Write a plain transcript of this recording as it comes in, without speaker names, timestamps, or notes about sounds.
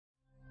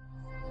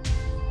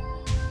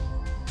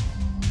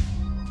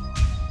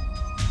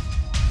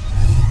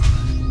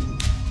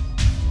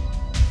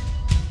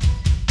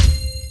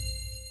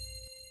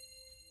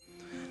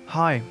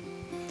हाय,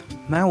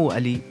 मैं हूँ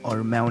अली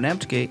और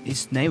MavenApt के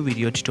इस नए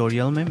वीडियो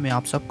ट्यूटोरियल में मैं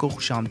आप सबको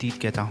खुशामदीद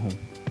कहता हूँ।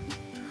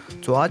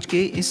 तो आज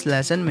के इस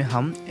लेसन में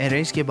हम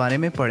एरेज के बारे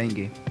में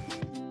पढ़ेंगे।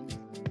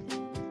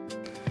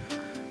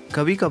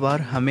 कभी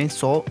कभार हमें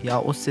 100 या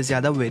उससे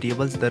ज़्यादा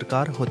वेरिएबल्स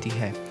दरकार होती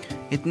है।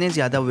 इतने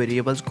ज़्यादा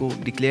वेरिएबल्स को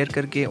डिक्लेयर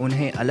करके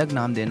उन्हें अलग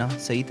नाम देना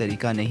सही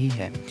तरीका नहीं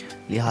है,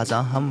 लिहाजा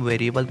हम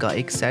वेरिएबल का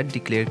एक सेट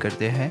डिक्लेयर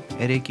करते हैं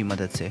एरे की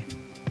मदद से।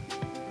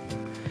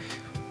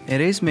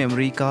 एरेज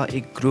मेमोरी का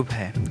एक ग्रुप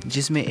है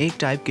जिसमें एक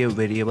टाइप के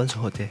वेरिएबल्स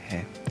होते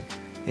हैं।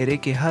 एरे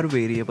के हर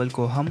वेरिएबल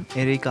को हम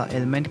एरे का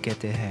एलिमेंट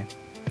कहते हैं।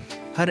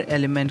 हर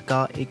एलिमेंट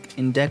का एक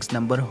इंडेक्स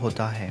नंबर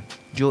होता है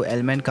जो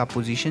एलिमेंट का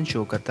पोजीशन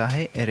शो करता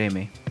है एरे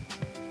में।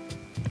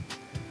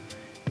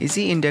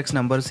 इसी इंडेक्स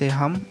नंबर से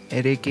हम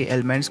एरे के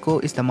एलिमेंट्स को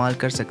इस्तेमाल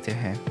कर सकते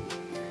हैं।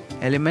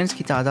 एलिमेंट्स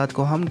की तादाद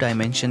को हम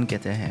डायमेंशन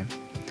कहते हैं।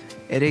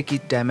 एरे की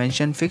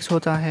डायमेंशन फिक्स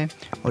होता है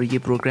और ये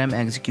प्रोग्राम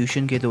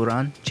एग्जीक्यूशन के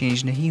दौरान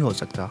चेंज नहीं हो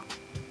सकता।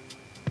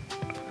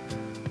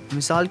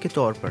 मिसाल के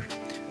तौर पर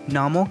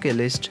नामों के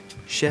लिस्ट,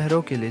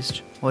 शहरों की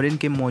लिस्ट और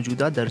इनके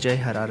मौजूदा दर्जा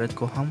हरारत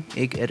को हम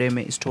एक एरे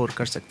में स्टोर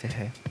कर सकते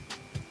हैं।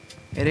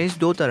 एरेज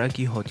दो तरह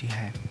की होती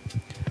है,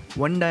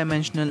 one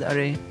dimensional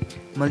array,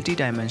 multi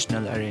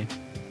dimensional array.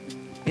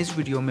 इस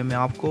वीडियो में मैं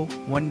आपको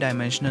वन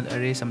डायमेंशनल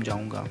एरे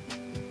समझाऊंगा।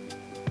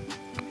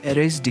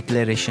 Arrays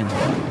declaration.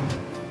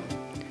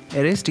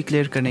 एरेज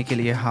डिक्लेयर करने के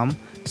लिए हम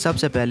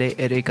सबसे पहले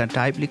एरे का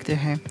टाइप लिखते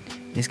हैं,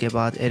 इसके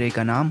बाद एरे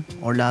का नाम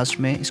और लास्ट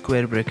में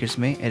स्क्वायर ब्रैकेट्स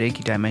में एरे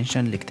की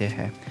डायमेंशन लिखते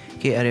हैं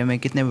कि एरे में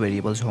कितने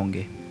वेरिएबल्स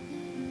होंगे।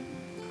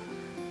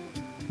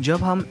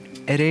 जब हम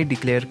एरे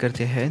डिक्लेयर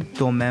करते हैं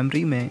तो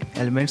मेमोरी में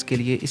एलिमेंट्स के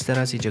लिए इस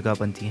तरह सी जगह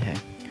बनती है।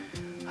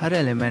 हर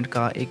एलिमेंट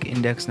का एक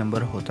इंडेक्स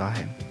नंबर होता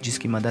है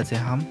जिसकी मदद से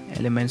हम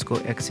एलिमेंट्स को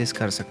एक्सेस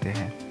कर सकते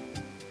हैं।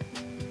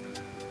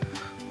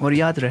 और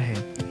याद रहे,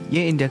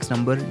 ये इंडेक्स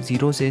नंबर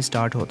 0 से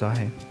स्टार्ट होता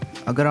है।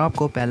 अगर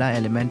आपको पहला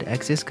एलिमेंट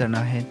एक्सेस करना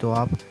है तो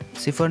आप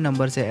 0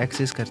 नंबर से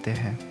एक्सेस करते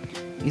हैं।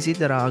 इसी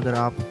तरह अगर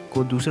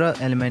आपको दूसरा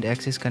एलिमेंट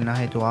एक्सेस करना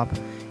है तो आप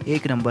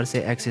 1 नंबर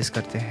से एक्सेस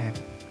करते हैं।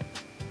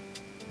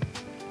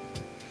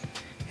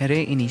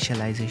 Array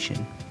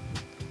initialisation.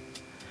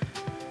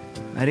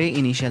 एरे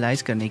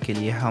इनिशियलाइज करने के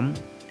लिए हम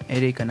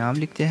एरे का नाम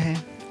लिखते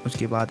हैं,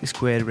 उसके बाद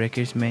स्क्वायर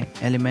ब्रैकेट्स में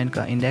एलिमेंट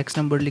का इंडेक्स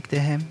नंबर लिखते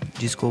हैं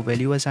जिसको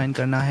वैल्यू असाइन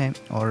करना है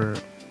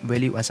और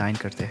वैल्यू असाइन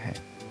करते हैं।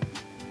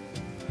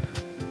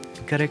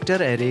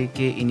 कैरेक्टर एरे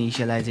के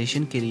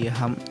इनिशियलाइजेशन के लिए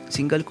हम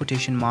सिंगल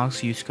कोटेशन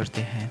मार्क्स यूज़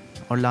करते हैं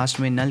और लास्ट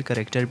में नल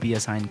कैरेक्टर भी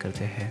असाइन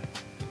करते हैं।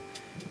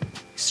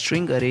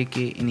 स्ट्रिंग एरे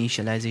के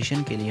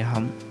इनिशियलाइजेशन के लिए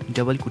हम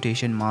डबल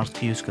कोटेशन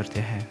मार्क्स यूज़ करते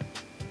हैं।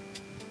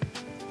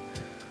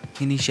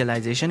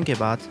 इनिशियलाइजेशन के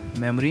बाद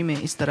मेमोरी में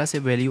इस तरह से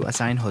वैल्यू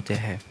असाइन होते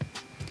हैं।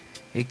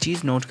 एक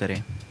चीज़ नोट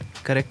करें,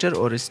 कैरेक्टर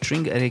और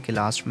स्ट्रिंग एरे के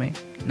लास्ट में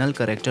नल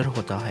कैरेक्टर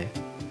होता है।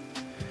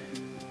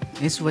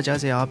 इस वजह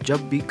से आप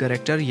जब भी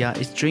कैरेक्टर या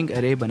स्ट्रिंग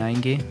एरे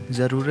बनाएंगे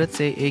ज़रूरत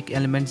से एक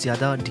एलिमेंट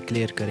ज़्यादा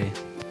डिक्लेयर करें।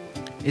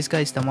 इसका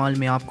इस्तेमाल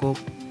मैं आपको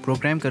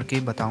प्रोग्राम करके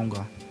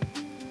बताऊंगा।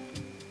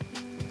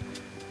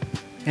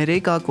 एरे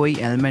का कोई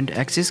एलिमेंट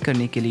एक्सेस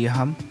करने के लिए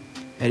हम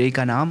एरे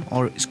का नाम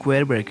और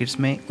स्क्वायर ब्रैकेट्स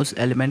में उस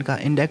एलिमेंट का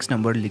इंडेक्स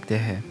नंबर लिखते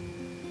हैं।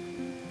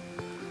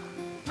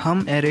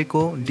 हम एरे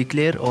को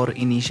डिक्लेयर और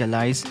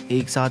इनिशियलाइज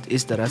एक साथ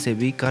इस तरह से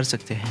भी कर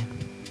सकते हैं।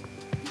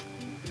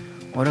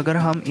 और अगर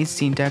हम इस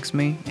सिंटैक्स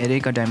में एरे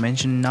का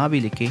डायमेंशन ना भी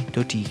लिखें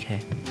तो ठीक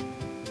है।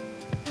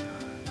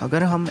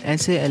 अगर हम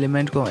ऐसे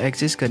एलिमेंट को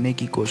एक्सेस करने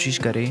की कोशिश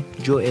करें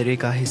जो एरे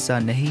का हिस्सा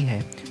नहीं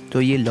है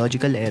तो ये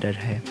लॉजिकल एरर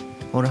है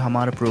और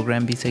हमारा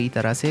प्रोग्राम भी सही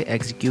तरह से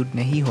एग्जीक्यूट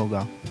नहीं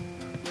होगा।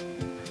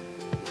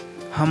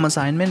 हम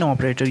असाइनमेंट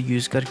ऑपरेटर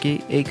यूज़ करके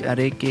एक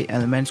एरे के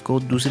एलिमेंट्स को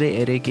दूसरे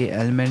एरे के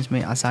एलिमेंट्स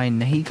में असाइन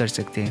नहीं कर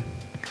सकते।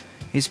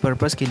 इस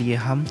पर्पस के लिए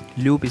हम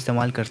लूप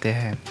इस्तेमाल करते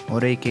हैं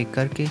और एक एक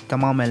करके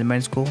तमाम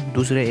एलिमेंट्स को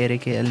दूसरे एरे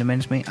के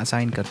एलिमेंट्स में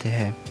असाइन करते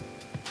हैं।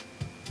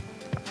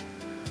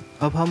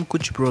 अब हम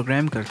कुछ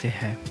प्रोग्राम करते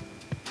हैं।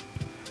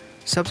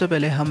 सबसे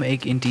पहले हम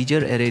एक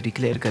इंटीजर एरे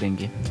डिक्लेयर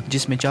करेंगे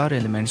जिसमें 4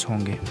 एलिमेंट्स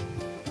होंगे।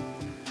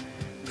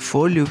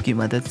 फॉर लूप की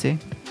मदद से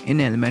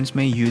इन एलिमेंट्स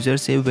में यूज़र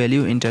से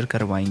वैल्यू इंटर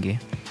करवाएंगे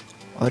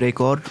और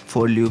एक और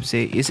फॉर लूप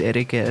से इस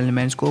एरे के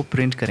एलिमेंट्स को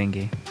प्रिंट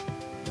करेंगे।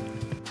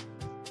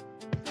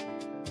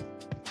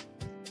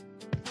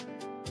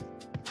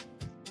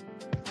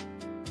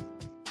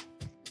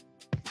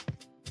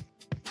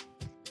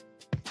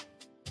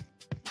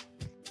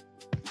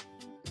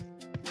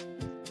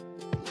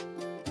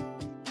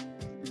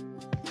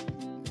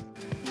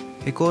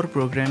 एक और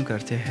प्रोग्राम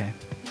करते हैं।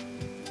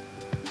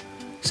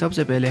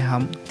 सबसे पहले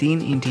हम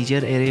 3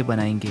 इंटीजर एरे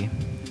बनाएंगे,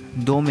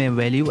 2 में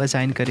वैल्यू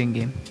असाइन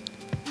करेंगे।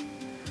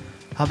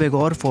 अब एक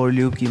और फॉर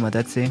लूप की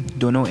मदद से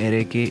दोनों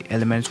एरे के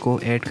एलिमेंट्स को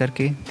ऐड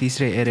करके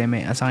तीसरे एरे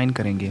में असाइन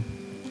करेंगे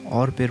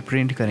और फिर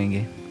प्रिंट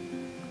करेंगे।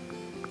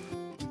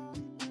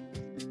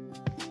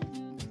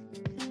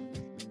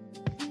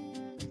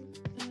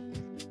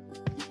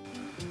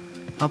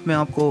 अब मैं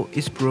आपको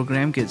इस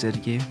प्रोग्राम के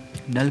ज़रिए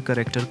नल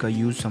कैरेक्टर का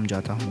यूज़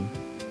समझाता हूँ।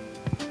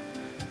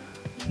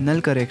 नल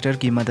कैरेक्टर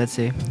की मदद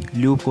से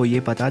लूप को ये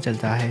पता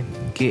चलता है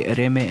कि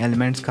एरे में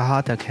एलिमेंट्स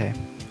कहाँ तक है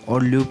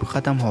और लूप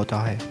ख़त्म होता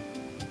है।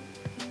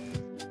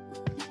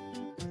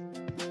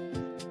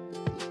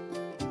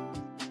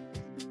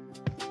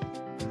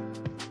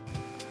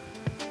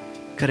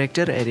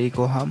 कैरेक्टर एरे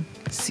को हम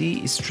सी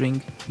स्ट्रिंग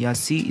या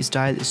सी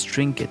स्टाइल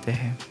स्ट्रिंग कहते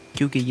हैं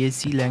क्योंकि ये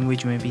सी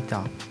लैंग्वेज में भी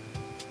था,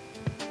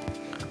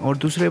 और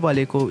दूसरे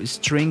वाले को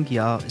स्ट्रिंग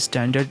या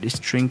स्टैंडर्ड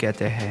स्ट्रिंग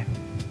कहते हैं।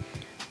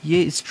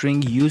 ये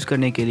स्ट्रिंग यूज़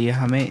करने के लिए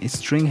हमें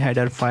स्ट्रिंग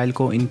हेडर फाइल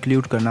को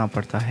इंक्लूड करना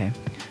पड़ता है।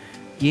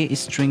 ये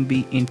स्ट्रिंग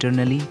भी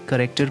इंटरनली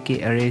कैरेक्टर के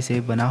एरे से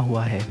बना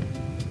हुआ है।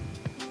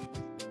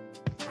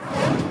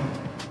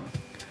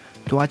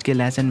 तो आज के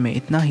लेसन में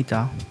इतना ही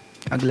था,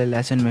 अगले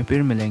लेसन में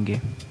फिर मिलेंगे।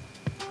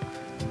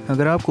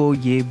 अगर आपको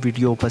ये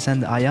वीडियो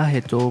पसंद आया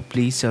है तो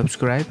प्लीज़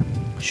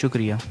सब्सक्राइब।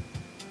 शुक्रिया।